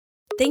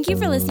Thank you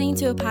for listening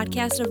to a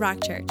podcast of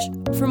Rock Church.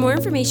 For more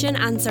information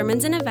on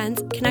sermons and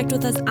events, connect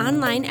with us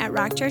online at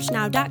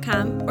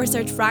rockchurchnow.com or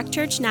search Rock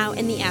Church Now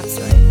in the App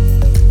Store.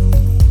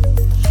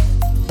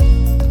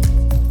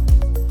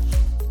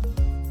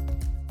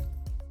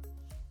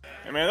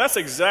 Hey man, that's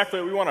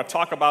exactly what we want to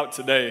talk about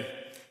today.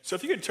 So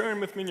if you could turn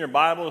with me in your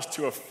Bibles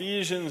to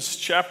Ephesians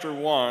chapter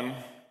 1.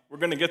 We're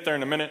going to get there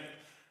in a minute.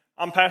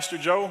 I'm Pastor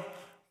Joe,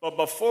 but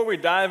before we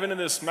dive into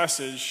this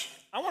message,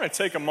 I want to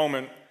take a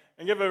moment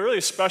and give a really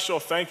special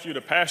thank you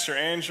to Pastor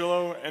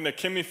Angelo and to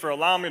Kimmy for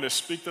allowing me to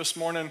speak this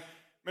morning.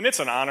 I mean,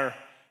 it's an honor,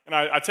 and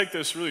I take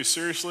this really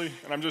seriously,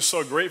 and I'm just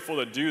so grateful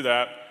to do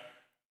that.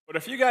 But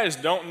if you guys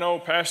don't know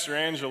Pastor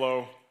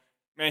Angelo,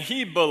 man,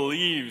 he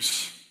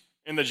believes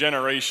in the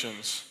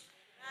generations.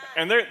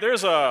 And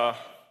there's our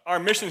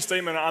mission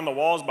statement on the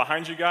walls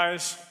behind you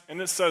guys, and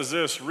it says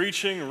this: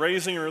 reaching,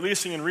 raising,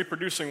 releasing, and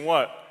reproducing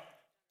what?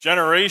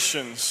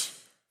 Generations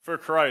for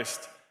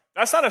Christ.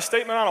 That's not a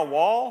statement on a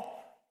wall.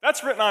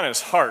 That's written on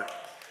his heart.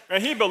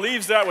 And he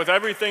believes that with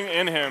everything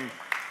in him.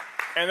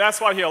 And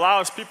that's why he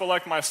allows people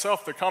like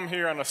myself to come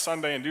here on a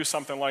Sunday and do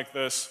something like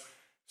this.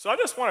 So I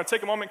just want to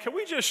take a moment. Can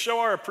we just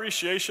show our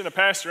appreciation to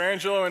Pastor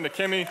Angelo and to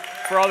Kimmy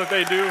for all that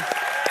they do?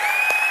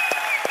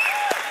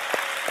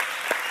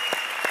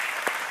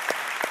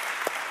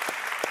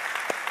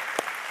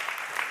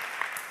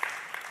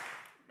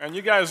 And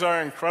you guys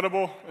are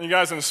incredible, and you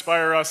guys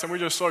inspire us, and we're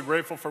just so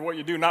grateful for what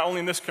you do, not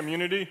only in this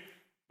community,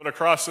 but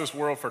across this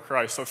world for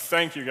Christ. So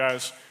thank you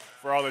guys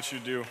for all that you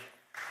do.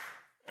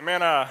 And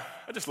man, I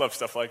just love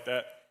stuff like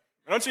that.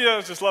 Don't you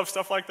guys just love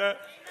stuff like that?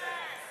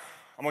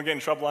 I'm going to get in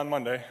trouble on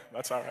Monday.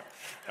 That's all right.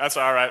 That's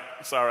all right.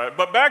 It's all right.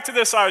 But back to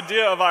this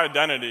idea of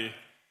identity.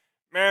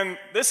 Man,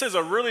 this is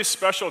a really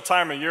special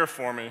time of year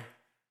for me.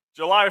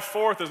 July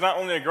 4th is not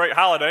only a great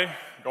holiday,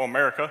 go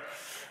America,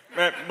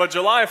 man, but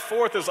July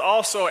 4th is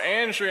also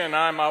Andrea and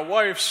I, my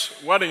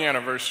wife's wedding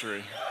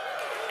anniversary.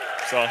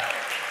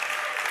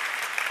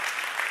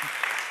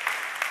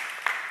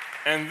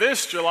 And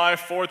this July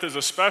 4th is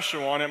a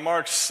special one. It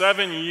marks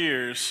 7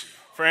 years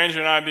for Andrea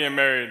and I being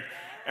married.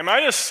 And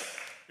I just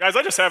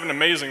have an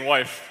amazing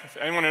wife. If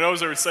anyone who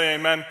knows her would say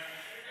amen.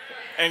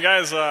 And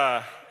guys,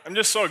 I'm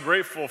just so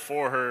grateful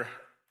for her.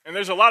 And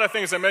there's a lot of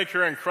things that make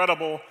her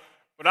incredible,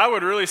 but I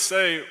would really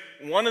say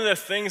one of the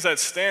things that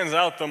stands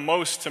out the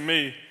most to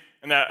me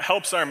and that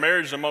helps our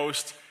marriage the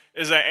most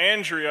is that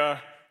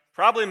Andrea,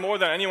 probably more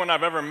than anyone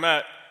I've ever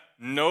met,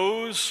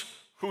 knows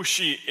who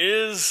she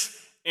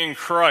is in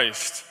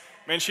Christ.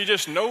 Man, she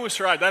just knows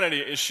her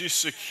identity, and she's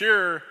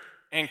secure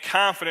and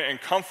confident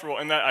and comfortable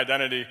in that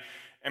identity.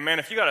 And man,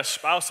 if you got a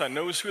spouse that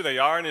knows who they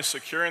are and is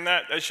secure in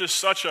that, that's just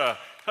such a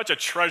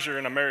treasure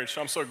in a marriage.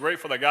 So I'm so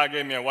grateful that God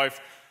gave me a wife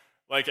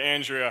like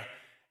Andrea.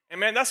 And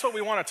man, that's what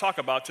we want to talk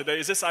about today,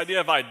 is this idea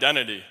of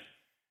identity.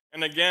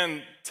 And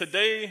again,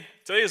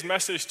 today's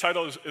message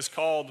title is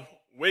called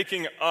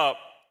Waking Up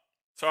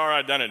to Our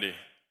Identity.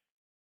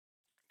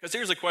 Because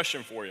here's a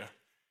question for you.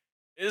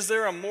 Is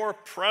there a more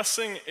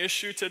pressing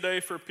issue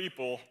today for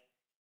people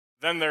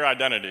than their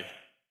identity?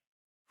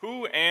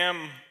 Who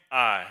am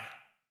I?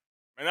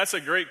 And that's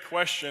a great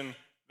question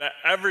that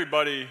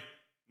everybody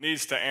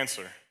needs to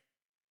answer.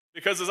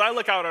 Because as I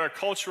look out at our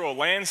cultural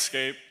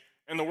landscape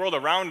and the world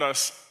around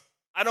us,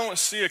 I don't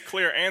see a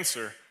clear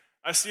answer.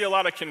 I see a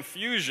lot of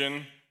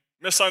confusion,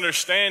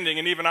 misunderstanding,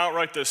 and even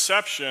outright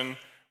deception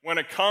when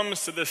it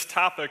comes to this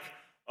topic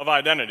of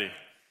identity.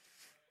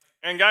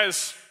 And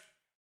guys,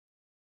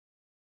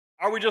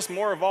 are we just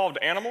more evolved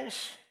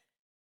animals?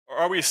 Or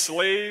are we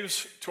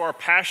slaves to our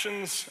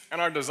passions and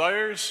our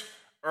desires?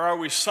 Or are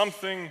we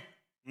something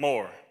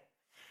more?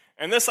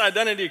 And this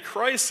identity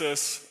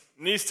crisis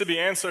needs to be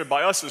answered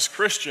by us as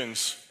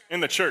Christians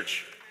in the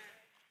church.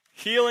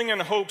 Healing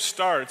and hope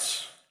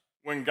starts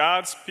when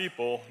God's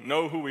people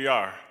know who we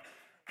are.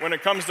 When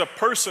it comes to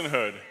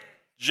personhood,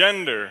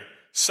 gender,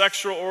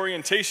 sexual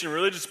orientation,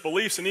 religious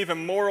beliefs, and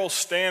even moral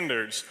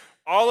standards,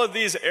 all of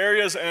these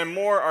areas and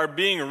more are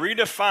being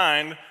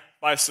redefined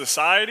by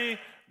society,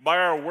 by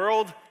our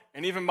world,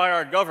 and even by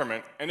our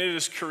government, and it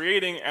is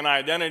creating an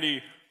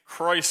identity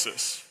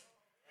crisis.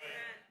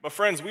 But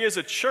friends, we as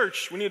a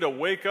church, we need to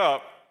wake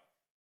up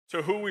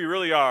to who we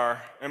really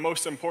are, and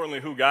most importantly,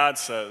 who God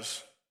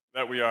says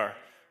that we are.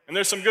 And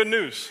there's some good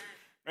news.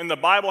 And the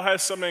Bible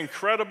has some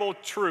incredible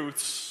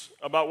truths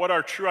about what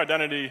our true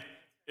identity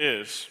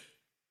is.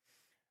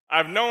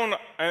 I've known,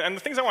 and the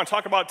things I want to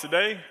talk about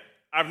today,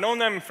 I've known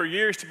them for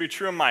years to be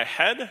true in my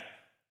head,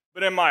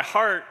 but in my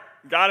heart,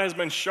 God has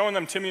been showing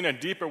them to me in a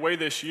deeper way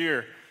this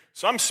year.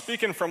 So I'm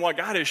speaking from what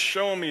God has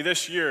shown me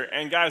this year,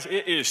 and guys,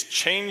 it is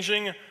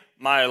changing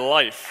my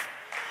life.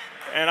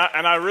 And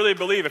I really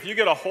believe if you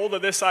get a hold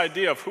of this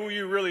idea of who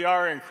you really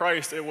are in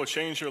Christ, it will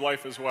change your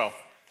life as well.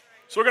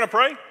 So we're going to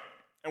pray,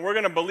 and we're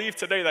going to believe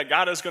today that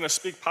God is going to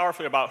speak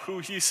powerfully about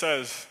who he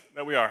says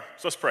that we are.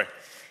 So let's pray.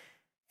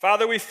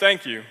 Father, we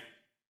thank you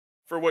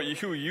for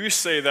who you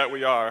say that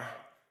we are.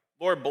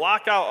 Lord,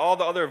 block out all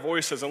the other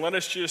voices and let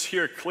us just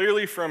hear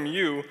clearly from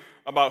you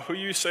about who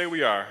you say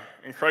we are.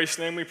 In Christ's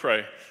name we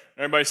pray.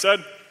 Everybody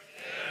said?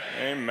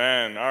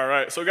 Amen. All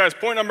right. So, guys,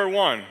 point number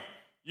one,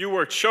 you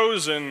were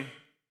chosen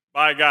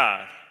by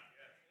God.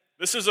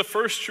 This is the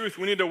first truth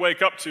we need to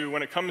wake up to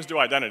when it comes to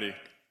identity.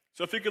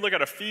 So if you could look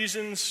at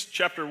Ephesians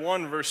chapter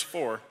 1, verse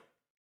 4,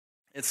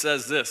 it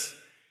says this,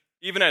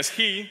 even as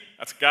he,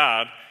 that's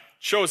God,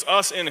 chose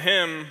us in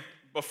him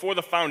before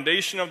the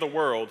foundation of the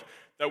world,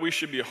 that we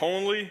should be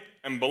holy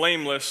and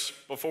blameless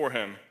before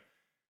him.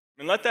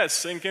 And let that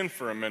sink in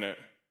for a minute.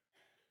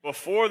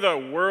 Before the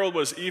world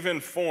was even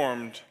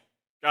formed,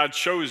 God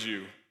chose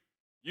you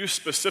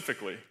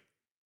specifically.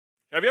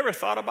 Have you ever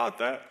thought about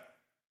that?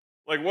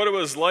 Like what it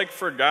was like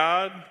for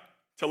God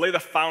to lay the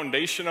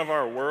foundation of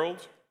our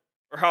world,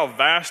 or how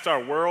vast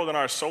our world and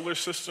our solar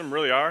system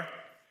really are?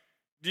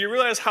 Do you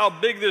realize how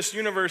big this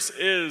universe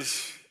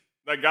is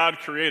that God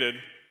created,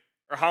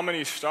 or how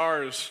many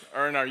stars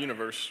are in our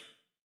universe?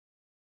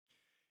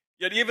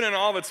 Yet even in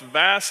all of its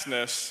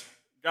vastness,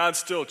 God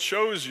still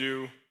chose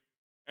you,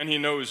 and he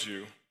knows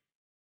you.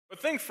 But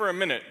think for a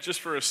minute, just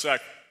for a sec,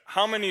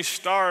 how many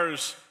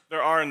stars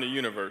there are in the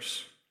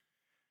universe.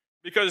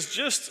 Because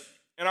just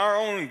in our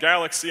own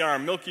galaxy, our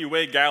Milky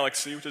Way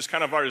galaxy, which is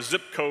kind of our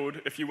zip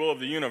code, if you will,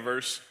 of the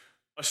universe,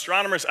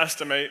 astronomers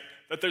estimate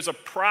that there's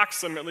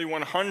approximately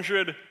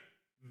 100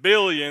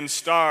 billion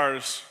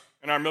stars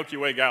in our Milky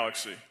Way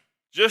galaxy,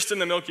 just in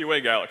the Milky Way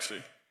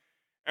galaxy.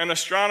 And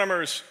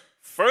astronomers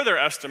further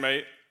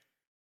estimate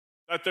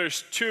that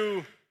there's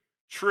 2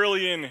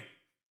 trillion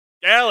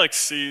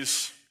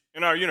galaxies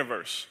in our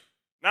universe.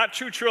 Not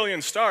 2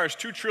 trillion stars,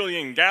 2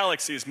 trillion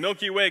galaxies,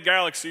 Milky Way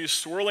galaxies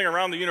swirling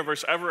around the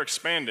universe, ever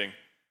expanding.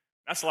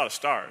 That's a lot of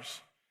stars.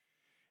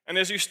 And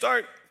as you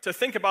start to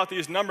think about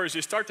these numbers,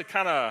 you start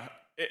to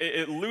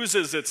it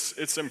loses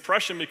its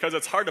impression because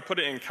it's hard to put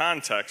it in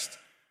context.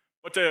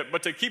 But to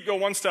go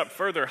one step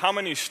further, how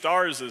many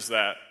stars is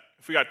that?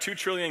 If we got 2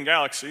 trillion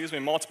galaxies, we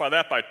multiply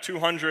that by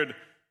 100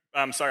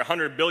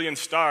 billion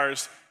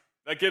stars,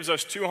 that gives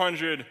us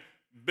 200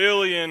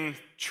 billion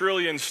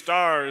trillion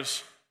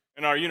stars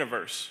in our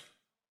universe.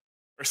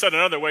 Or said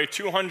another way,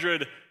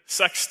 200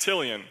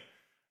 sextillion.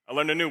 I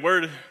learned a new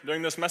word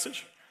during this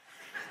message.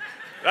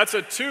 That's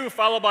a 2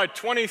 followed by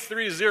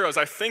 23 zeros.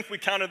 I think we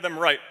counted them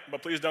right,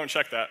 but please don't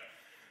check that.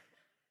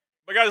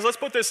 But guys, let's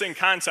put this in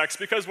context,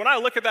 because when I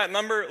look at that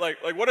number, like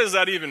what does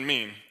that even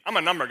mean? I'm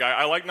a number guy.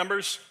 I like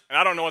numbers, and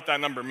I don't know what that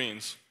number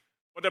means.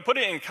 But to put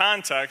it in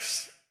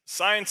context,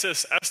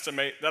 scientists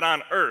estimate that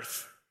on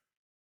Earth,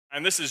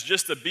 and this is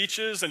just the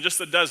beaches and just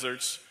the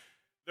deserts,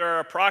 there are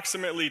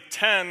approximately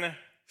 10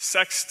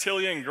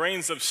 sextillion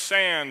grains of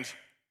sand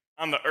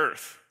on the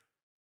earth.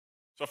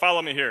 So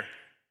follow me here.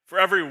 For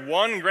every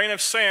 1 grain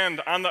of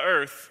sand on the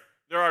earth,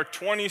 there are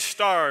 20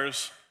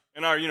 stars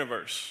in our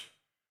universe.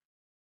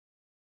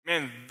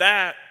 Man,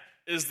 that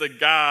is the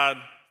God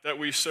that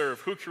we serve,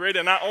 who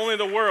created not only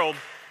the world,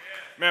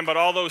 man, but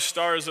all those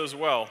stars as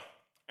well.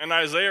 And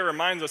Isaiah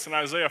reminds us in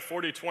Isaiah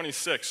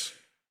 40:26,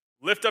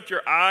 lift up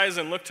your eyes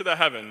and look to the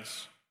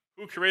heavens.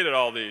 Who created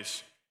all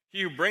these?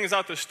 He who brings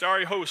out the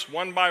starry hosts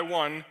one by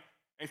one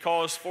and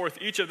calls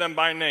forth each of them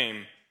by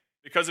name.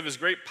 Because of his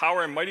great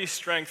power and mighty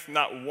strength,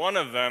 not one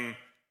of them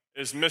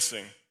is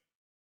missing.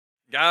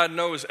 God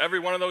knows every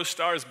one of those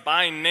stars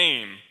by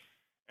name,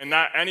 and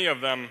not any of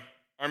them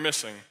are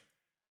missing.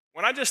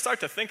 When I just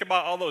start to think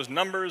about all those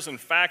numbers and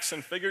facts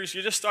and figures,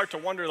 you just start to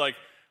wonder, like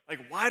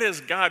why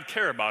does God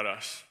care about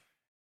us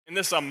in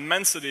this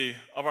immensity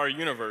of our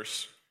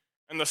universe?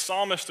 And the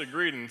psalmist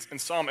agreed in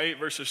Psalm 8,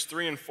 verses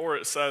 3 and 4,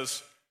 it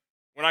says,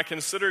 when I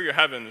consider your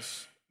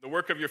heavens, the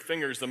work of your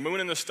fingers, the moon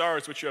and the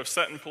stars which you have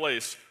set in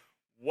place,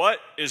 what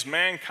is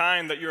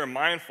mankind that you are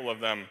mindful of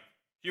them,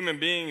 human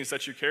beings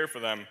that you care for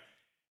them?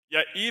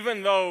 Yet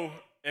even though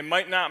it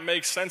might not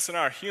make sense in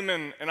our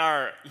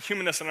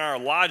humanness and our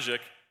logic,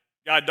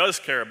 God does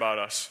care about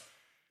us.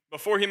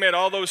 Before he made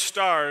all those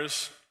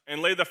stars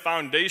and laid the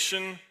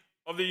foundation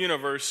of the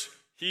universe,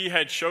 he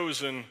had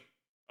chosen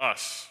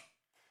us.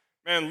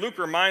 Man, Luke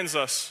reminds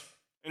us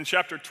in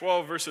chapter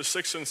 12, verses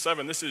 6 and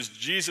 7, this is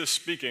Jesus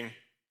speaking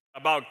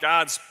about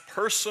God's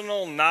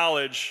personal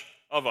knowledge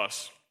of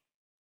us.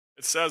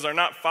 It says, are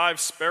not 5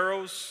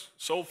 sparrows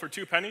sold for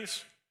 2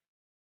 pennies?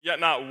 Yet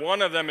not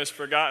one of them is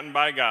forgotten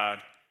by God.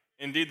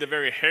 Indeed, the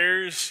very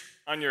hairs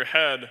on your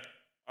head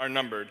are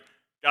numbered.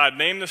 God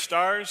named the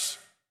stars.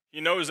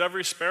 He knows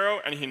every sparrow,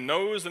 and he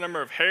knows the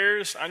number of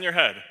hairs on your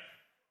head.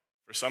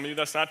 For some of you,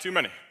 that's not too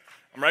many.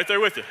 I'm right there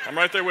with you.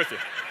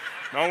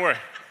 Don't worry.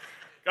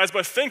 Guys,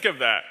 but think of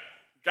that.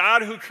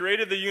 God who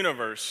created the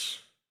universe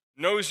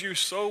knows you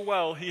so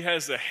well, he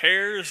has the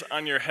hairs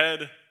on your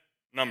head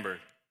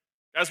numbered.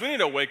 Guys, we need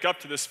to wake up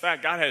to this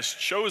fact. God has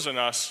chosen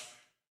us,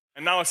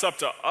 and now it's up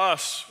to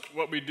us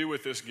what we do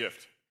with this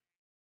gift.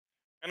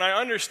 And I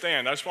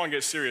understand, I just want to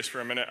get serious for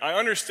a minute. I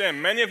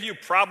understand many of you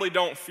probably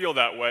don't feel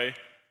that way,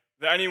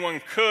 that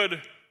anyone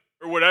could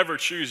or would ever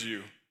choose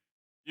you.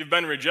 You've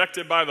been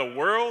rejected by the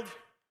world,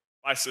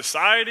 by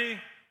society,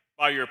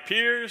 by your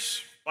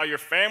peers, by your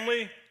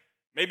family,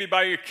 maybe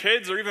by your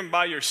kids, or even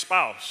by your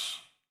spouse.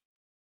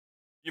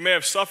 You may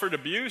have suffered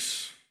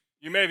abuse.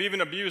 You may have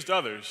even abused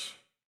others.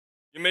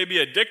 You may be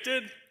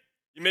addicted.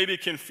 You You may be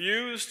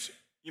confused.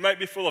 You might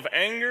be full of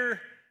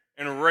anger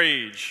and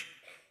rage.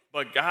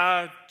 But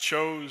God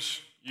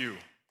chose you.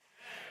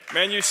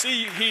 Man, you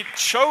see, he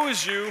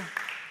chose you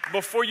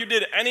before you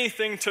did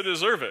anything to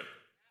deserve it.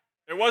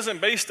 It wasn't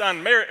based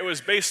on merit. It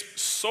was based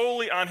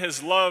solely on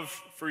his love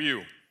for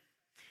you.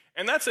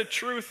 And that's a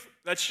truth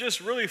that's just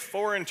really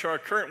foreign to our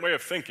current way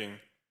of thinking,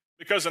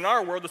 because in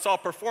our world, it's all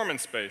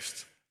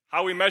performance-based.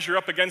 How we measure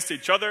up against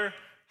each other,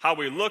 how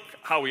we look,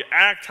 how we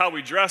act, how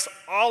we dress,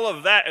 all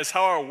of that is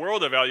how our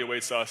world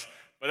evaluates us.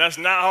 But that's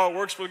not how it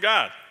works with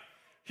God.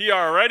 He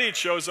already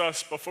chose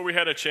us before we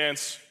had a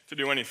chance to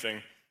do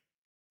anything.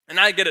 And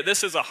I get it.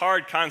 This is a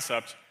hard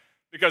concept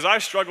because I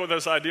struggle with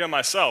this idea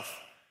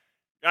myself.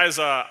 Guys,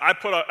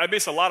 I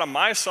base a lot of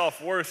my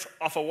self-worth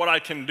off of what I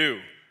can do,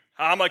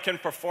 how I can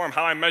perform,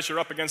 how I measure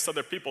up against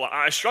other people.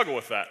 I struggle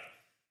with that.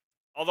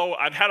 Although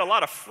I'd had a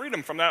lot of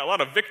freedom from that, a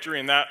lot of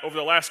victory in that over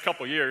the last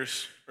couple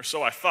years, or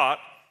so I thought.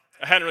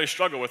 I hadn't really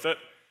struggled with it.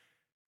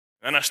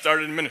 Then I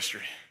started in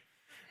ministry.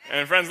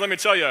 And friends, let me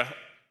tell you,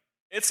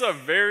 it's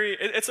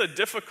a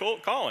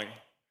difficult calling.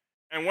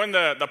 And when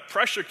the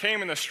pressure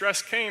came and the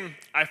stress came,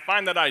 I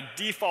find that I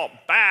default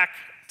back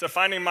to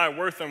finding my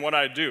worth in what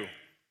I do.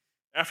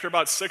 After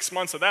about 6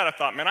 months of that, I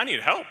thought, man, I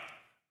need help.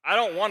 I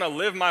don't want to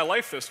live my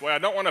life this way. I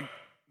don't want to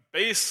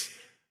base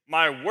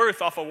my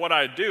worth off of what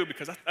I do,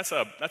 because that's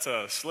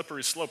a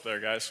slippery slope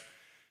there, guys.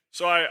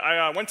 So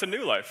I went to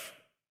New Life.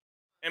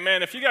 And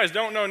man, if you guys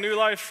don't know New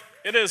Life,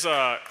 it is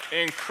the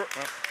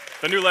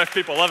New Life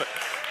people love it.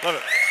 Love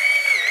it.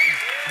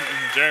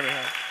 Jeremy.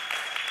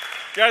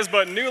 Guys,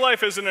 but New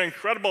Life is an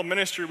incredible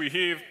ministry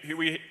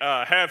we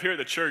have here at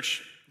the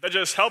church that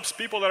just helps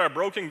people that are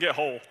broken get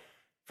whole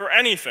for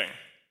anything.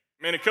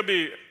 I mean, it could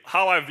be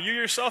how I view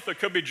yourself. It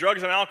could be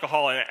drugs and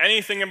alcohol and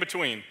anything in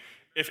between.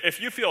 If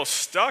you feel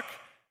stuck,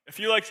 if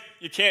you like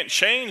you can't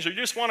change or you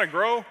just want to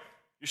grow,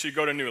 you should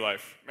go to New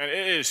Life. Man,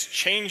 it is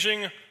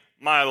changing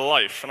my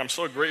life, and I'm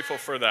so grateful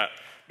for that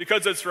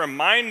because it's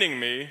reminding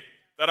me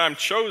that I'm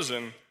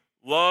chosen,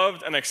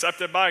 loved, and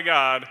accepted by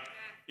God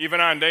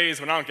even on days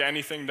when I don't get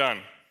anything done.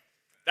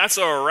 That's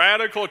a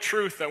radical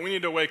truth that we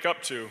need to wake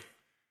up to.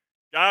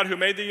 God, who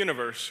made the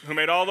universe, who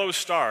made all those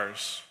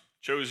stars,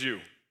 chose you.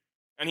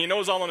 And he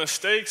knows all the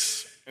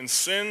mistakes and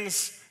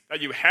sins that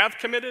you have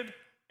committed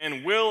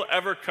and will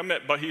ever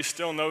commit, but he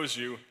still knows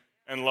you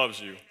and loves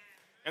you.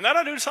 And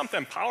that'll do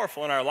something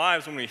powerful in our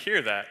lives when we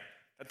hear that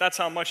that's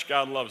how much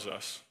God loves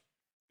us.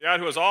 The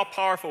God who is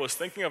all-powerful was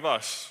thinking of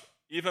us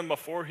even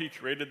before he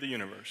created the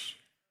universe.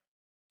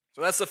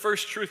 So that's the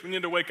first truth we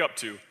need to wake up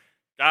to.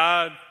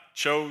 God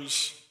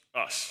chose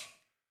us.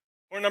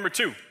 Point number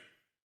 2,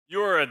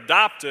 you are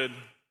adopted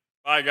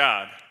by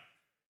God.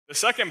 The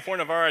second point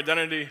of our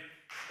identity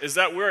is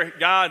that we're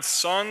God's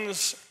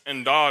sons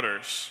and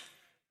daughters.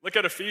 Look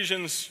at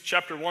Ephesians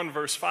chapter 1,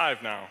 verse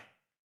 5 now.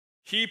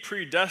 He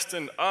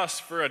predestined us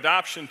for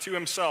adoption to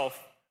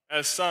himself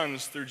as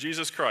sons through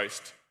Jesus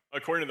Christ,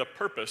 according to the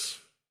purpose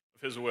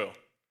of his will.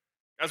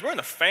 Guys, we're in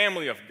the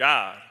family of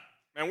God.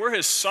 Man, we're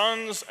his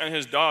sons and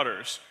his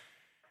daughters.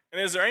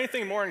 And is there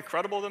anything more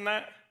incredible than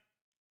that?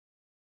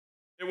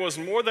 It was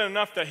more than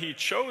enough that he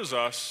chose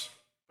us,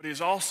 but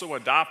he's also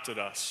adopted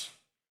us.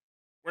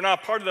 We're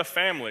not part of the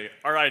family.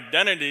 Our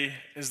identity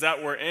is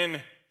that we're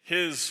in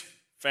his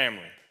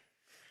family.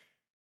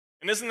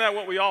 And isn't that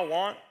what we all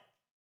want?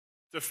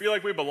 To feel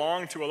like we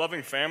belong to a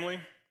loving family?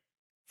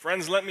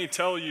 Friends, let me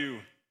tell you,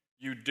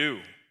 you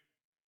do.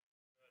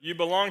 You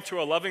belong to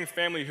a loving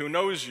family who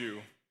knows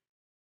you,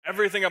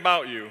 everything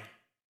about you,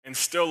 and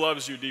still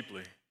loves you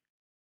deeply.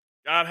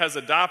 God has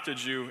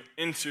adopted you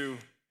into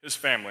his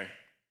family.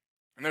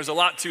 And there's a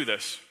lot to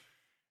this.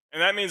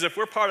 And that means if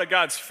we're part of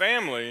God's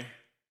family,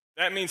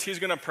 that means he's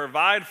going to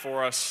provide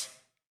for us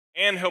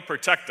and he'll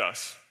protect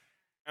us.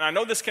 And I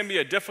know this can be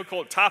a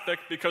difficult topic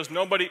because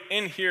nobody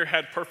in here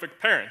had perfect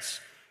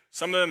parents.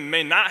 Some of them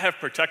may not have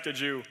protected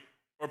you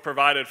or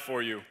provided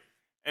for you.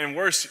 And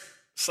worse,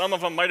 some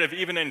of them might have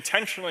even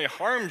intentionally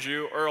harmed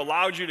you or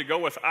allowed you to go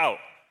without.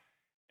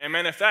 And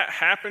man, if that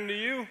happened to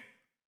you,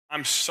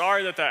 I'm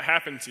sorry that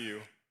happened to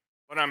you.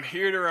 But I'm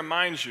here to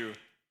remind you,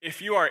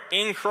 if you are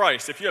in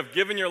Christ, if you have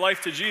given your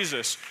life to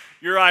Jesus,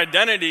 your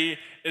identity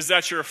is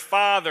that your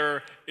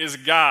Father is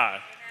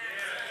God.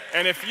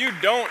 And if you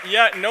don't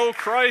yet know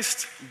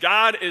Christ,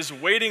 God is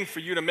waiting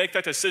for you to make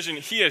that decision.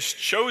 He has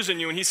chosen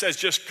you, and he says,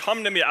 just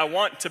come to me. I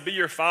want to be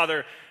your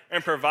Father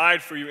and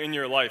provide for you in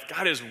your life.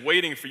 God is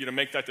waiting for you to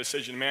make that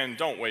decision. Man,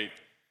 don't wait.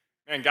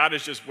 Man, God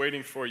is just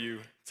waiting for you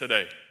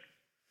today.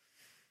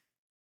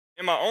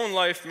 In my own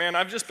life, man,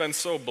 I've just been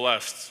so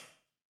blessed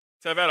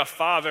to have had a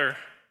father,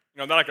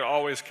 that I could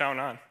always count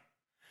on.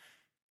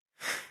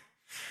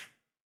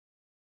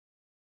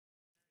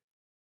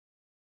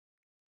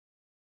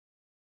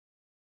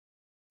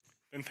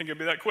 Didn't think it'd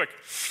be that quick.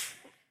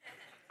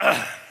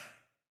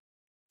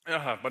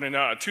 But in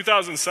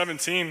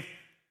 2017,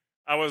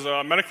 I was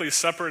medically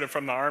separated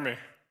from the Army.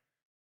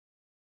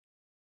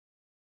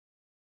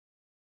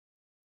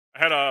 I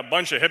had a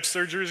bunch of hip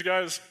surgeries,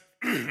 guys,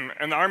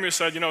 and the Army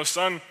said,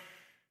 son,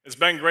 it's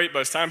been great, but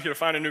it's time for you to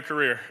find a new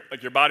career.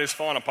 Like, your body's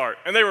falling apart.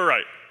 And they were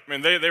right. I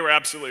mean, they were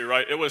absolutely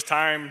right. It was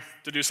time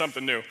to do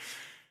something new.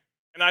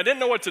 And I didn't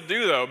know what to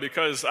do, though,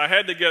 because I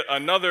had to get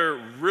another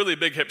really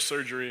big hip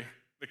surgery,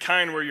 the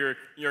kind where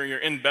you're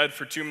in bed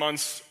for 2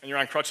 months and you're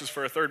on crutches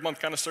for a third month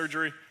kind of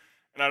surgery.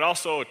 And I'd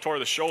also tore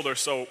the shoulder,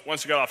 so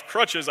once I got off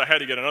crutches, I had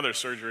to get another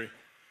surgery.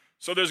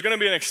 So there's going to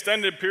be an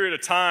extended period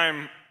of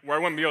time where I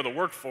wouldn't be able to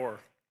work for.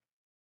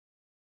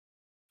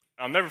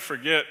 I'll never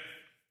forget,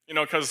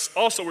 because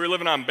also we were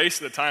living on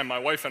base at the time, my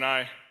wife and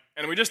I,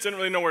 and we just didn't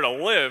really know where to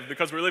live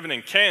because we were living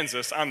in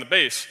Kansas on the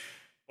base.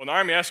 When the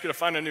Army asks you to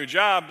find a new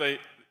job,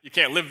 you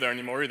can't live there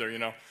anymore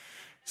either,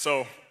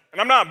 So, and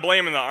I'm not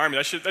blaming the Army.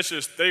 That's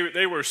just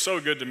they were so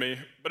good to me,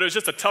 but it was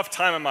just a tough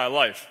time in my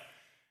life.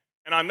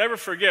 And I'll never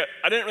forget,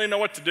 I didn't really know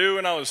what to do,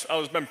 and I was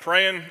been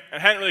praying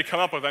and hadn't really come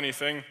up with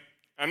anything.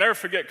 I'll never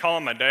forget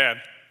calling my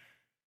dad.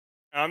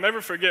 And I'll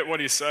never forget what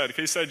he said.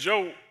 He said,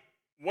 "Joe,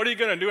 what are you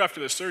going to do after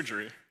this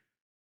surgery?"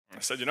 And I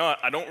said,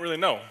 I don't really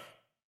know.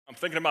 I'm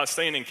thinking about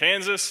staying in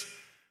Kansas.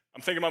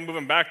 I'm thinking about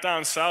moving back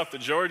down south to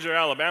Georgia,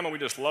 Alabama. We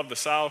just love the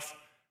South.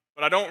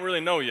 But I don't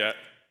really know yet.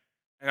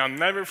 And I'll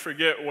never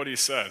forget what he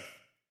said.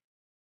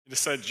 He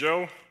just said,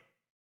 "Joe,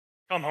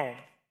 come home."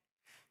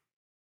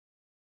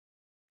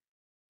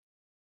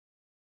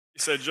 He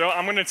said, "Joe,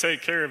 I'm going to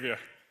take care of you."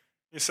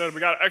 He said, "We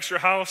got an extra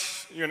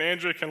house. You and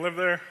Andrea can live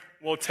there.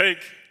 We'll take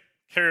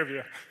care of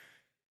you."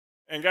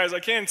 And guys, I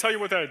can't tell you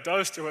what that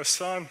does to a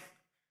son,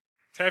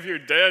 to have your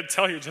dad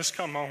tell you, "Just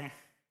come home."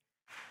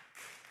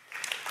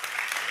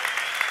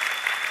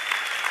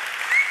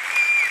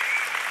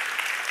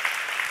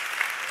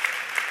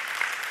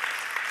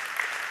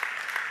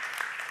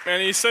 Man,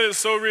 he said it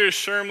so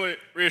reassuringly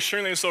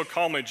and so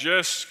calmly,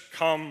 "Just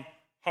come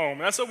home."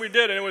 And that's what we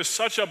did, and it was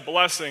such a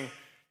blessing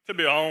to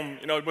be home,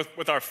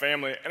 with our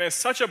family. And it's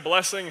such a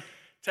blessing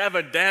to have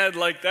a dad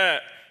like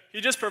that.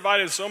 He just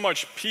provided so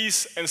much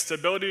peace and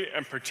stability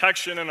and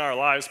protection in our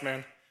lives,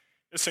 man.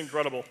 It's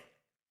incredible.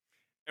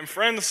 And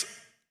friends,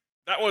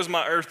 that was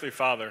my earthly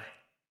father.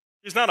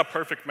 He's not a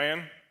perfect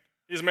man.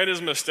 He's made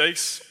his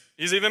mistakes.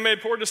 He's even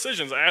made poor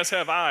decisions, as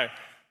have I.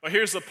 But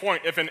here's the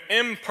point. If an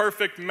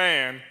imperfect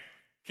man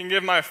can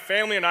give my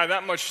family and I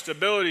that much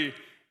stability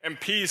and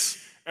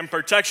peace and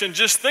protection,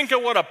 just think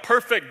of what a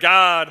perfect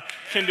God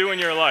can do in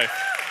your life.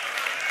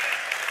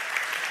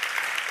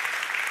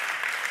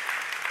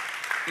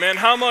 Man,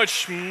 how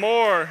much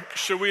more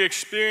should we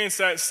experience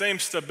that same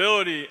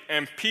stability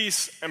and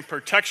peace and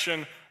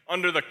protection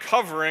under the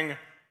covering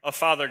of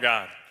Father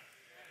God?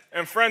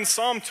 And friends,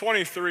 Psalm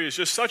 23 is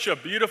just such a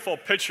beautiful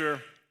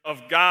picture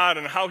of God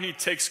and how he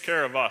takes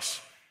care of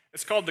us.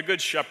 It's called The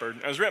Good Shepherd.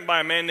 It was written by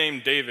a man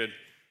named David.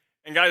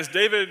 And guys,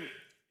 David,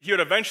 he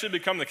would eventually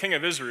become the king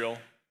of Israel,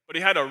 but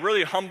he had a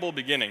really humble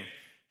beginning.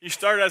 He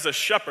started as a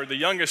shepherd, the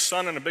youngest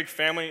son in a big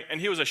family,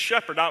 and he was a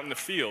shepherd out in the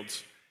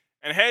fields.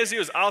 And as he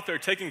was out there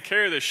taking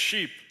care of the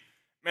sheep,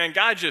 man,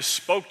 God just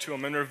spoke to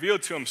him and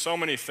revealed to him so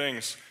many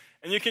things.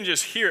 And you can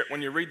just hear it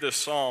when you read this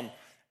psalm,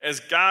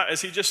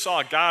 as he just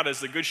saw God as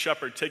the good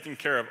shepherd taking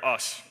care of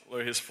us,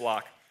 his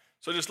flock.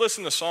 So just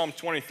listen to Psalm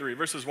 23,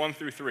 verses 1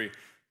 through 3.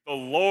 "The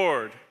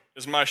Lord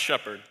is my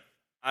shepherd.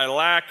 I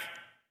lack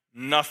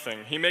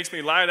nothing. He makes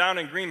me lie down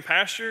in green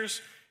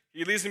pastures.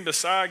 He leads me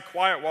beside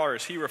quiet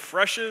waters. He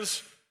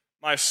refreshes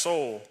my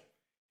soul.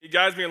 He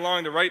guides me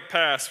along the right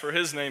paths for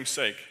his name's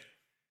sake."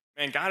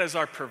 Man, God is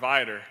our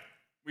provider.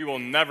 We will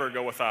never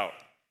go without.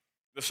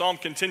 The psalm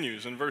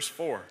continues in verse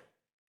 4.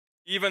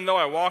 "Even though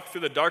I walk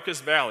through the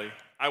darkest valley,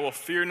 I will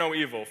fear no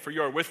evil, for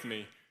you are with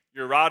me.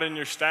 Your rod and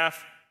your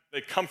staff,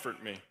 they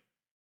comfort me."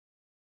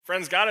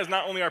 Friends, God is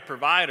not only our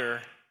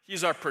provider,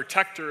 he's our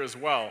protector as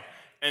well.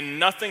 And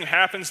nothing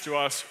happens to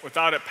us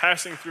without it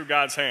passing through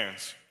God's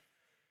hands.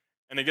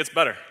 And it gets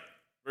better.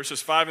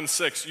 Verses 5 and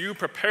 6, "You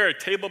prepare a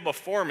table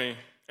before me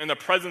in the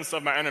presence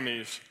of my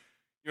enemies.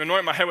 You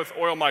anoint my head with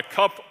oil, my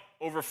cup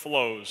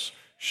overflows.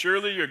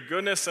 Surely your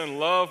goodness and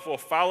love will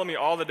follow me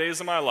all the days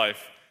of my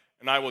life,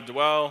 and I will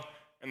dwell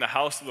in the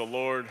house of the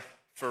Lord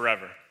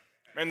forever."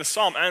 Man, the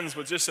psalm ends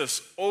with just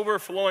this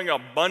overflowing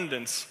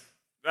abundance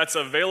that's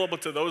available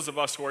to those of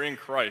us who are in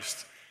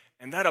Christ.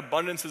 And that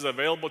abundance is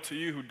available to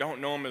you who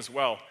don't know him as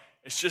well.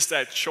 It's just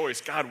that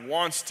choice. God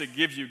wants to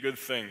give you good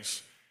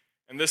things.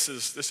 And this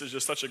is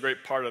just such a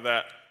great part of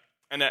that.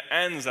 And it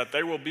ends that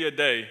there will be a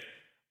day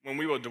when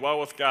we will dwell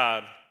with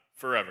God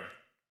forever.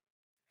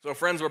 So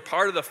friends, we're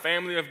part of the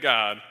family of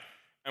God,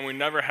 and we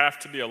never have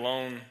to be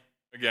alone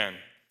again.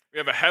 We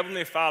have a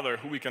heavenly Father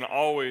who we can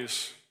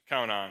always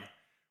count on.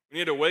 We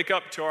need to wake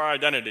up to our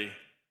identity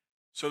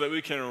so that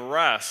we can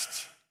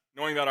rest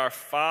knowing that our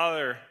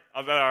Father,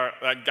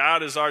 that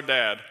God is our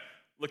dad,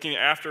 looking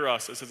after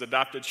us as his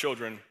adopted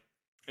children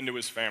into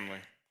his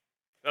family.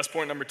 That's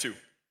point number 2.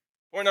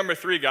 Point number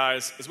 3,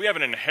 guys, is we have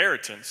an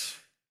inheritance.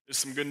 This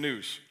is some good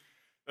news.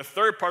 The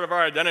third part of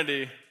our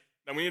identity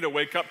that we need to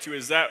wake up to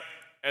is that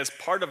as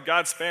part of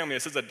God's family,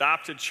 as his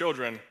adopted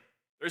children,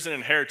 there's an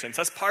inheritance.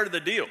 That's part of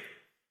the deal.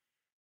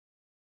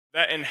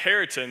 That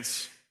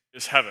inheritance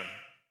is heaven.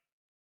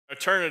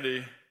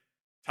 Eternity,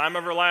 time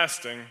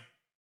everlasting,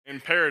 in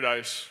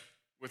paradise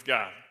with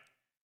God.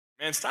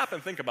 Man, stop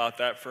and think about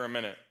that for a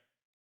minute.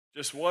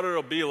 Just what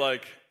it'll be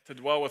like to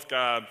dwell with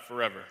God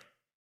forever.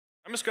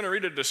 I'm just going to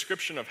read a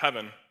description of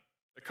heaven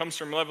that comes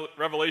from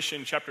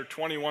Revelation chapter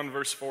 21,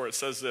 verse 4. It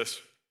says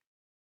this: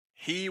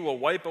 He will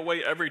wipe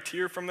away every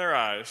tear from their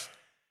eyes,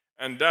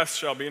 and death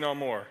shall be no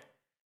more.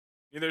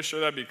 Neither shall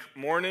there be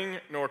mourning,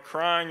 nor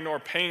crying, nor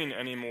pain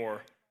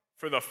anymore,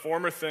 for the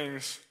former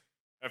things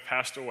have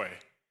passed away.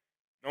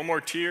 No more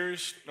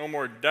tears, no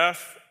more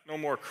death, no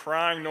more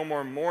crying, no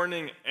more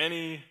mourning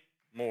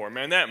anymore.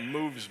 Man, that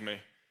moves me,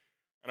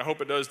 and I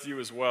hope it does to you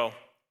as well.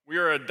 We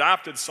are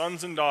adopted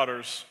sons and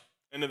daughters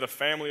into the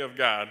family of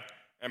God,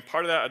 and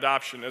part of that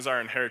adoption is our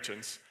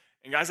inheritance.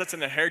 And guys, that's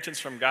an inheritance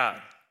from God.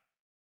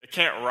 It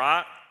can't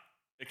rot,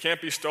 it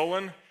can't be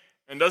stolen,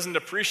 and doesn't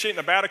depreciate in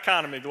a bad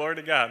economy. Glory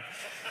to God.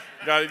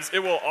 Guys, it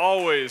will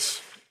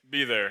always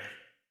be there.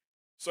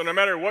 So no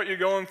matter what you're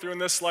going through in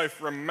this life,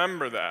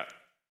 remember that.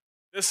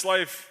 This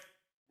life,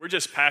 we're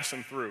just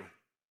passing through.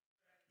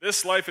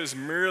 This life is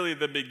merely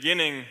the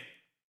beginning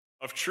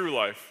of true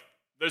life.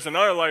 There's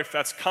another life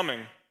that's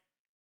coming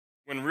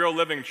when real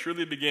living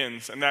truly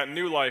begins, and that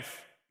new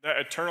life, that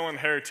eternal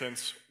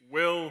inheritance,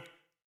 will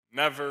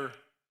never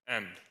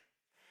end.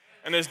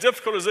 And as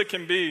difficult as it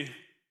can be,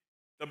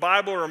 the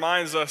Bible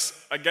reminds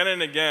us again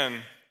and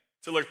again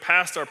to look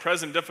past our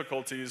present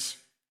difficulties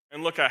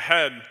and look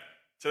ahead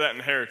to that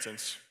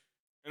inheritance.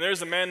 And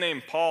there's a man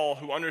named Paul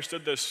who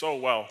understood this so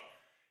well.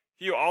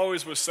 He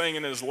always was saying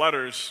in his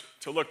letters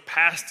to look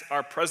past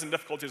our present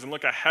difficulties and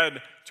look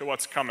ahead to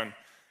what's coming.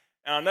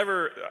 And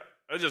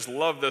I just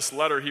love this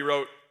letter he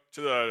wrote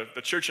to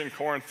the church in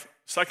Corinth,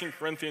 2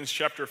 Corinthians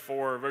chapter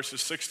 4,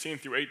 verses 16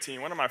 through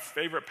 18, one of my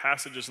favorite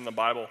passages in the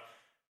Bible.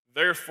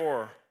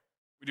 Therefore,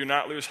 we do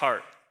not lose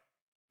heart.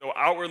 Though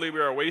outwardly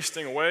we are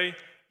wasting away,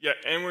 yet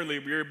inwardly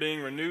we are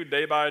being renewed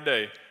day by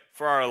day.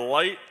 For our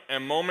light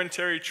and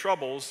momentary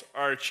troubles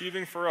are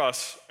achieving for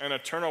us an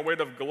eternal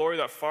weight of glory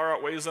that far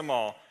outweighs them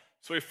all.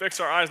 So we fix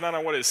our eyes not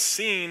on what is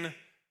seen,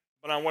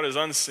 but on what is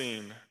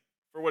unseen.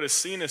 For what is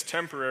seen is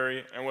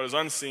temporary, and what is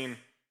unseen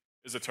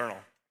is eternal.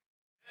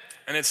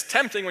 And it's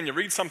tempting when you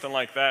read something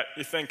like that,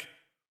 you think,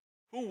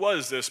 who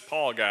was this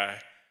Paul guy?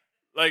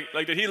 Like,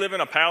 did he live in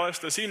a palace?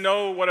 Does he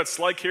know what it's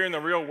like here in the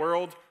real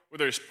world, where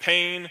there's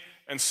pain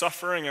and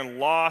suffering and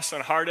loss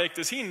and heartache?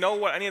 Does he know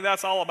what any of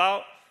that's all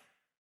about?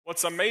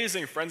 What's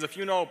amazing, friends, if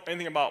you know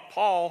anything about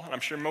Paul, and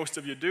I'm sure most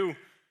of you do,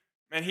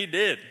 man, he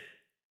did.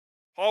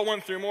 Paul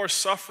went through more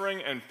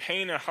suffering and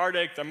pain and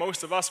heartache than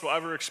most of us will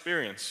ever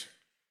experience.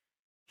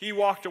 He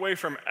walked away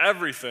from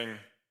everything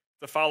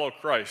to follow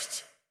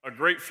Christ. A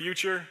great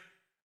future,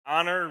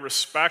 honor,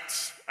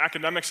 respect,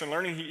 academics, and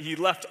learning. He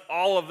left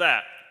all of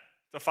that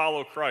to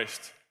follow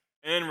Christ.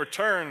 And in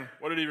return,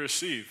 what did he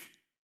receive?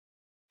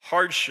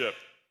 Hardship,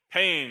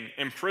 pain,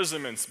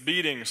 imprisonments,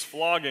 beatings,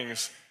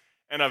 floggings,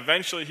 and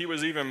eventually he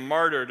was even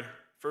martyred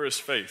for his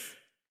faith.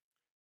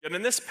 Yet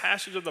in this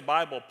passage of the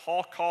Bible,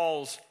 Paul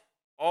calls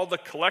all the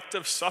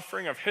collective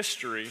suffering of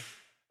history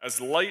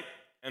as light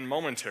and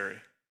momentary.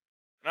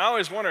 And I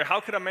always wonder, how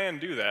could a man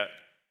do that?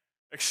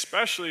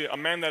 Especially a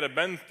man that had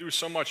been through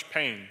so much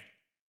pain.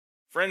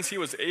 Friends, he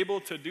was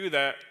able to do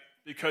that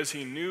because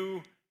he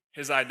knew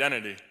his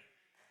identity.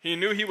 He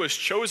knew he was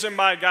chosen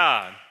by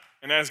God,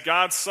 and as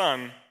God's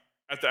son,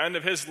 at the end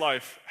of his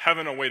life,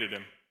 heaven awaited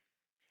him.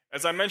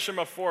 As I mentioned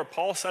before,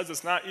 Paul says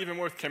it's not even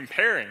worth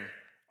comparing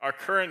our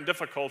current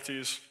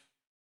difficulties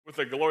with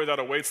the glory that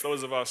awaits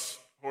those of us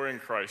who are in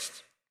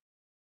Christ.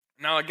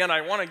 Now, again,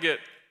 I want to get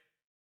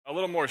a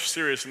little more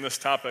serious in this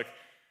topic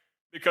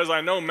because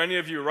I know many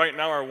of you right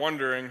now are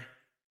wondering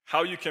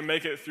how you can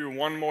make it through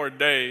one more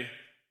day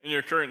in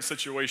your current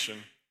situation.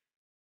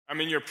 I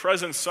mean, your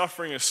present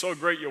suffering is so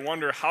great you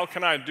wonder, how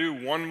can I do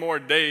one more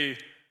day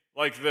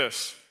like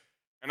this?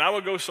 And I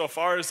would go so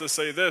far as to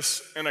say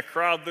this: in a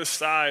crowd this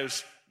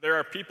size, there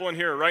are people in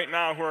here right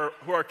now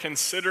who are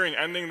considering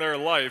ending their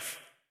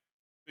life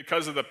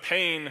because of the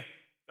pain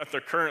that they're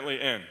currently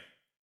in.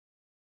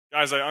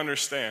 Guys, I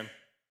understand,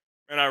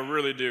 and I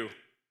really do.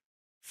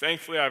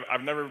 Thankfully,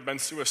 I've never been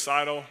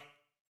suicidal,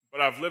 but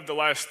I've lived the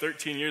last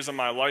 13 years of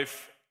my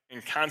life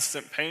in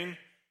constant pain.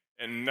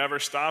 It never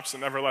stops, it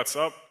never lets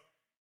up.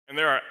 And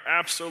there are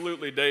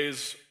absolutely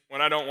days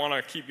when I don't want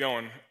to keep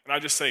going, and I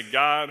just say,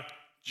 God,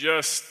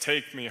 just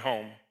take me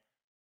home.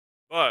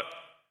 But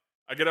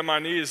I get on my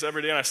knees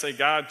every day and I say,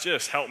 God,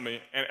 just help me.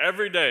 And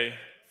every day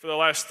for the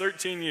last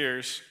 13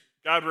 years,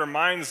 God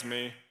reminds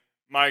me,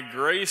 my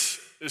grace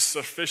is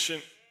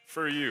sufficient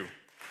for you.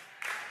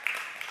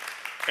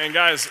 And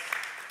guys,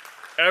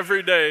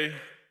 every day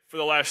for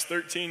the last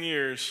 13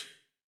 years,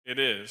 it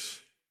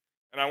is.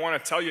 And I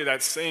want to tell you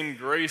that same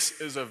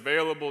grace is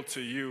available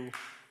to you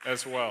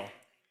as well.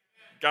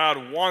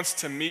 God wants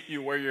to meet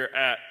you where you're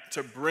at,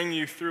 to bring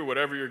you through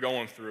whatever you're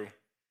going through.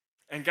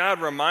 And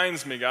God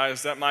reminds me,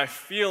 guys, that my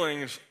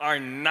feelings are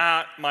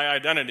not my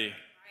identity.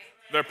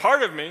 They're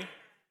part of me,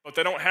 but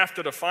they don't have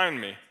to define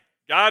me.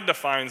 God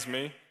defines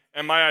me,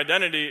 and my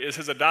identity is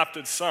his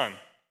adopted son.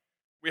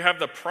 We have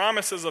the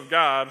promises of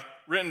God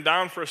written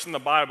down for us in the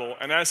Bible,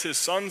 and as his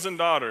sons and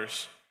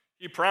daughters,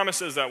 he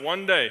promises that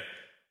one day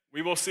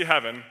we will see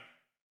heaven,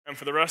 and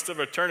for the rest of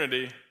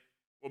eternity,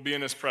 we'll be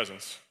in his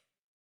presence.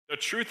 The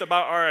truth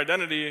about our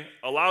identity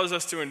allows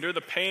us to endure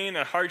the pain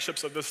and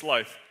hardships of this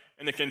life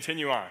and to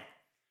continue on.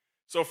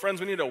 So, friends,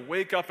 we need to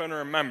wake up and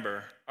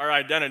remember our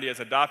identity as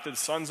adopted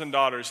sons and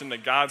daughters into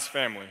God's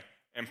family,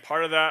 and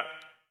part of that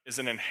is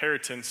an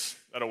inheritance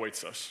that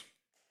awaits us.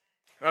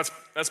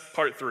 That's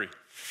part 3.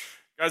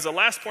 Guys, the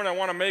last point I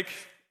want to make,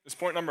 is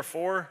point number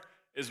 4,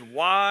 is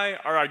why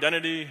our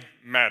identity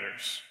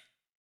matters.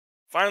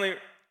 Finally,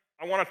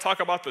 I want to talk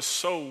about the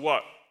so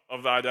what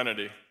of the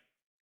identity.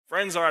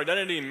 Friends, our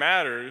identity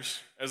matters,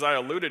 as I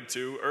alluded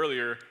to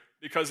earlier,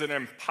 because it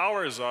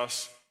empowers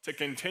us to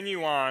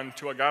continue on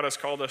to what God has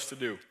called us to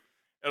do.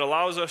 It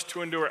allows us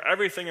to endure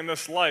everything in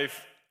this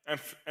life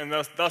and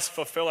thus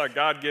fulfill our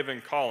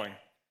God-given calling.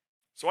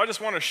 So I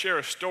just want to share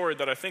a story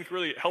that I think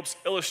really helps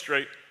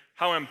illustrate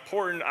how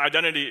important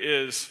identity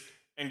is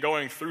in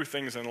going through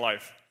things in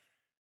life.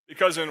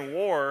 Because in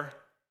war,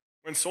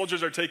 when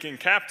soldiers are taken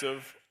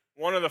captive,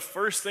 one of the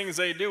first things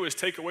they do is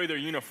take away their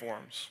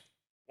uniforms.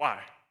 Why?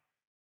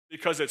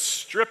 Because it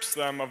strips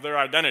them of their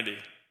identity.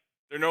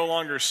 They're no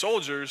longer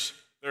soldiers,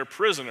 they're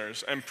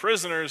prisoners. And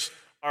prisoners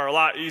are a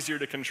lot easier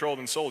to control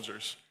than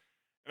soldiers.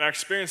 And I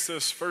experienced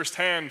this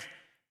firsthand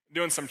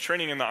doing some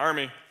training in the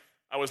Army.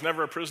 I was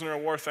never a prisoner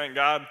of war, thank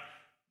God.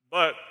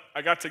 But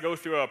I got to go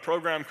through a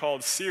program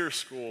called SEER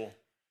School.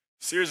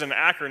 SEER is an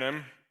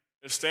acronym.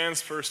 It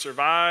stands for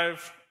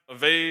Survive,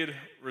 Evade,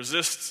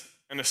 Resist,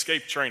 and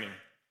Escape Training.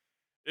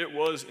 It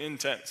was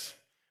intense.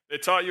 They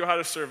taught you how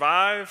to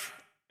survive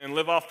and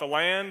live off the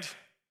land,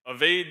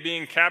 evade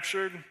being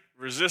captured,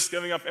 resist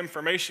giving up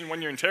information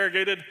when you're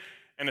interrogated,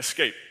 and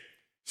escape.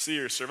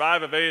 SEER,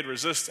 survive, evade,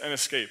 resist, and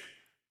escape.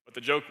 But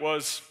the joke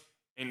was,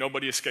 ain't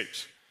nobody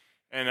escapes.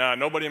 And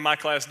nobody in my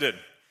class did.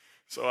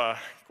 So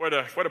quite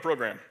a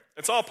program.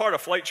 It's all part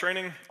of flight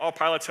training. All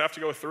pilots have to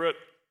go through it.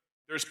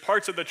 There's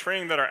parts of the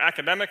training that are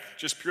academic,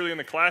 just purely in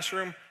the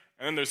classroom,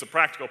 and then there's the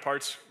practical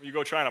parts where you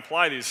go try and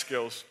apply these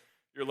skills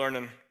you're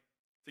learning.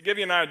 To give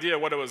you an idea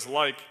of what it was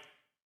like,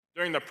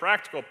 during the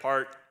practical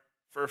part,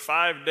 for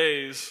 5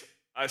 days,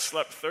 I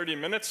slept 30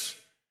 minutes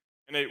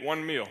and ate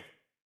 1 meal.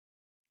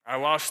 I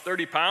lost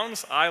 30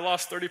 pounds. I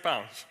lost 30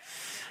 pounds.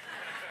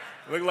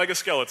 Looked like a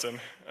skeleton.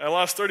 I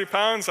lost 30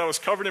 pounds. I was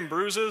covered in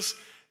bruises,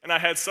 and I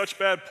had such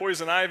bad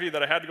poison ivy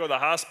that I had to go to the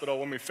hospital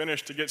when we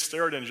finished to get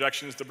steroid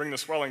injections to bring the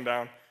swelling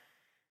down.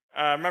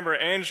 I remember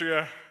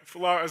Andrea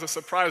flew out as a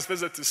surprise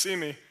visit to see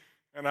me,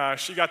 and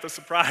she got the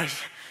surprise.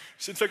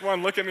 She took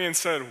one look at me and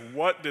said,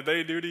 "What did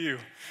they do to you?"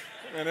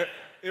 And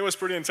it was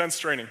pretty intense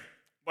training.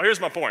 But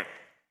here's my point.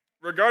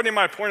 Regarding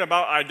my point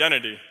about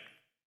identity,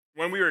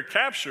 when we were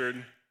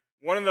captured,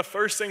 one of the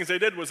first things they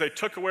did was they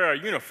took away our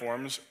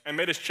uniforms and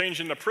made us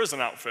change into prison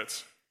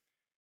outfits.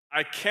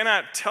 I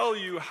cannot tell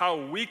you how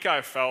weak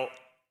I felt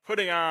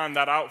putting on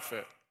that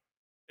outfit.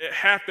 It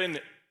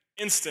happened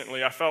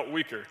instantly. I felt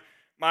weaker.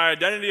 My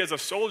identity as a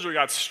soldier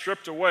got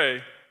stripped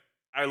away.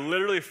 I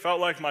literally felt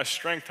like my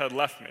strength had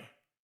left me.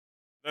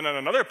 Then at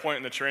another point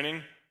in the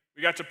training,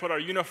 we got to put our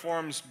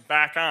uniforms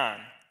back on.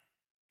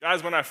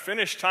 Guys, when I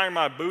finished tying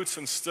my boots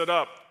and stood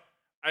up,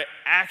 I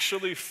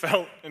actually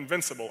felt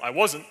invincible. I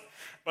wasn't,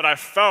 but I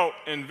felt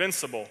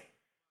invincible,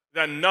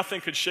 that nothing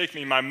could shake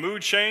me. My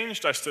mood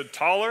changed. I stood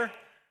taller.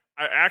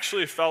 I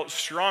actually felt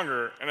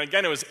stronger. And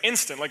again, it was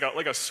instant, like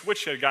a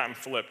switch had gotten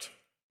flipped.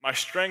 My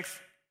strength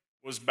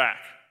was back.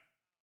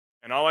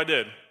 And all I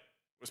did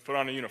was put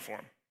on a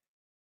uniform.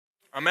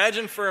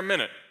 Imagine for a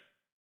minute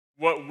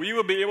what we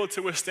would be able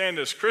to withstand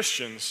as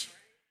Christians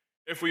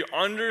if we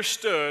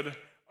understood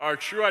our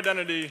true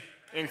identity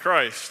in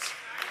Christ,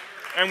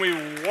 and we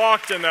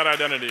walked in that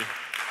identity,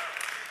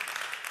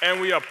 and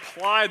we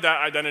applied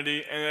that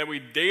identity, and that we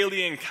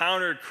daily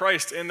encountered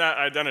Christ in that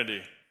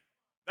identity.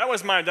 That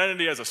was my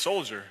identity as a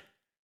soldier.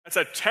 That's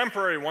a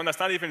temporary one that's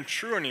not even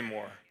true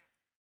anymore.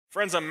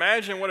 Friends,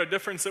 imagine what a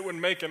difference it would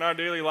make in our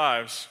daily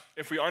lives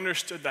if we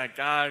understood that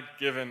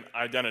God-given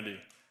identity,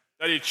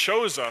 that he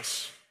chose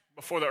us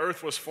before the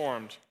earth was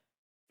formed,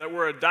 that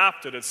we're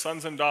adopted as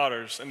sons and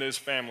daughters into his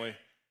family,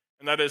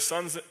 and that as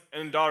sons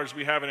and daughters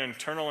we have an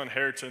eternal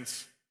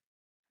inheritance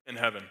in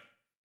heaven.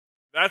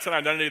 That's an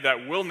identity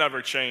that will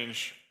never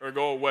change or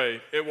go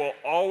away. It will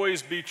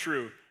always be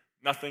true.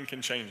 Nothing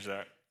can change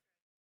that.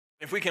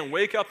 If we can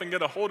wake up and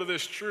get a hold of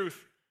this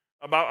truth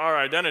about our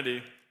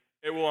identity,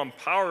 it will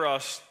empower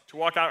us to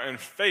walk out in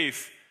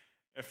faith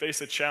and face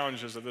the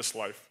challenges of this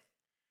life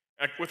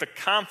with a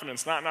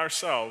confidence, not in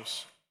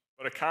ourselves,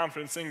 but a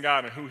confidence in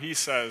God and who he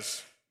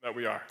says that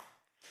we are.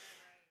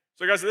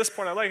 So guys, at this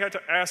point, I'd like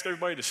to ask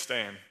everybody to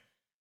stand.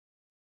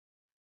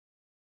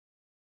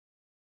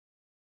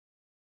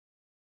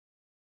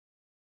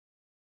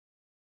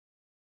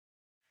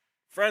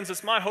 Friends,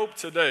 it's my hope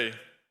today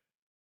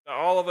that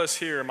all of us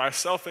here,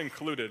 myself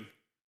included,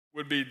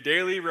 would be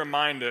daily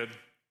reminded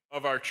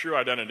of our true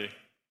identity.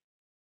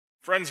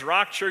 Friends,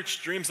 Rock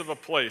Church dreams of a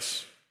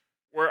place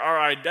where our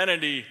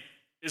identity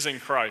is in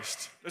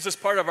Christ. This is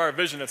part of our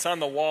vision. It's on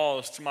the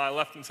walls to my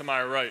left and to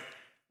my right.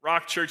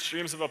 Rock Church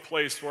dreams of a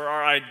place where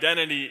our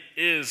identity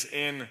is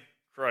in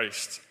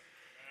Christ.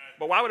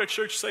 But why would a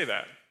church say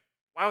that?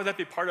 Why would that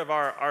be part of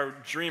our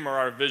dream or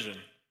our vision?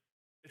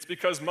 It's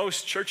because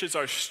most churches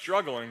are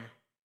struggling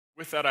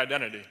with that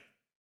identity.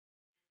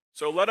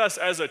 So let us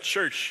as a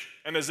church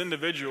and as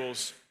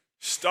individuals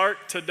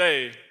start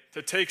today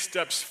to take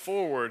steps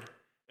forward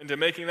into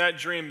making that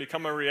dream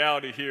become a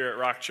reality here at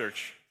Rock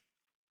Church.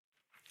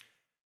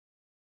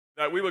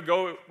 That we would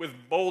go with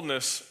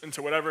boldness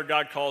into whatever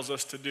God calls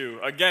us to do.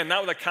 Again,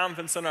 not with a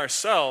confidence in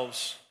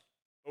ourselves,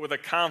 but with a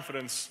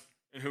confidence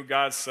in who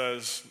God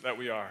says that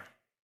we are.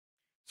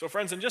 So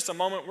friends, in just a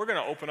moment, we're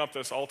going to open up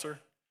this altar.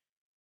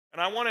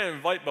 And I want to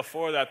invite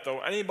before that,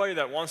 though, anybody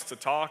that wants to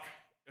talk,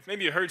 if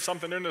maybe you heard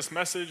something in this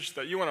message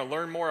that you want to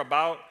learn more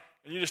about,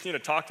 and you just need to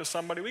talk to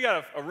somebody, we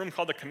got a room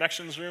called the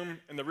Connections Room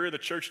in the rear of the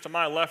church to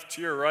my left,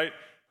 to your right.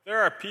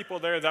 There are people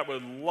there that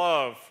would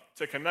love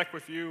to connect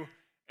with you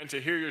and to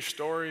hear your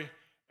story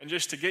and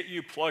just to get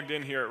you plugged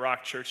in here at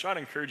Rock Church. So I'd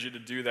encourage you to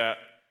do that.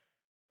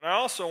 And I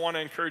also want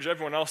to encourage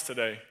everyone else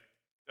today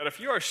that if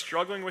you are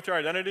struggling with your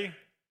identity,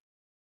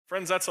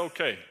 friends, that's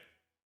okay.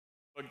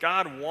 But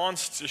God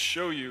wants to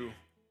show you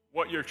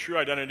what your true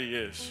identity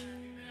is.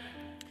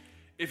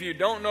 If you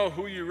don't know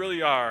who you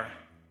really are,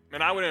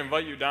 man, I would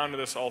invite you down to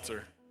this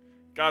altar.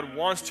 God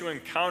wants to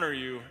encounter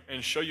you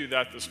and show you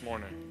that this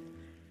morning.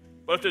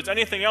 But if there's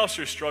anything else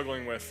you're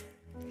struggling with,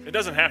 it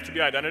doesn't have to be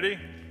identity,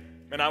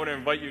 man, I would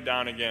invite you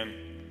down again.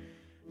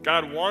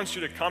 God wants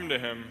you to come to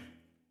him,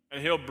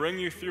 and he'll bring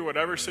you through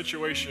whatever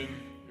situation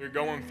you're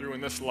going through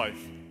in this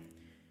life.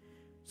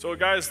 So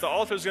guys, the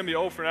altar is going to be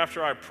open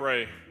after I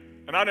pray.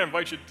 And I'd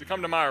invite you to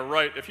come to my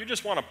right. If you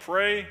just want to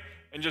pray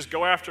and just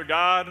go after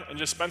God and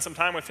just spend some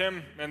time with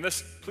him, man,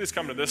 please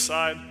come to this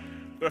side.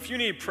 But if you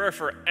need prayer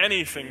for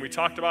anything we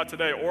talked about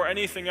today or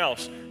anything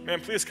else,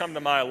 man, please come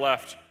to my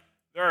left.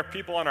 There are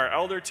people on our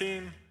elder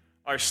team,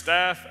 our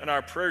staff, and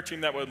our prayer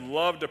team that would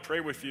love to pray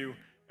with you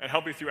and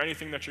help you through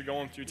anything that you're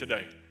going through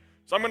today.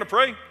 So I'm going to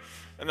pray,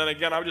 and then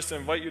again, I would just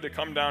invite you to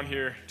come down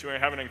here to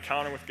have an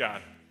encounter with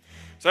God.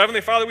 So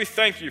Heavenly Father, we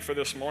thank you for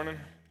this morning.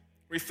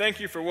 We thank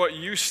you for what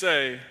you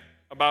say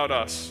about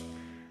us.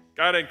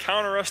 God,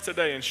 encounter us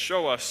today and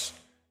show us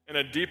in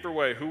a deeper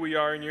way who we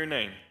are in your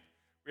name.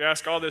 We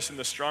ask all this in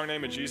the strong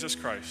name of Jesus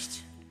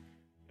Christ.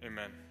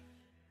 Amen.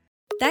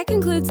 That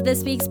concludes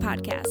this week's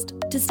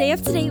podcast. To stay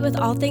up to date with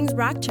all things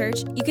Rock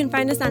Church, you can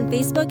find us on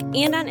Facebook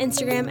and on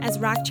Instagram as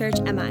Rock Church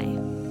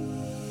MI.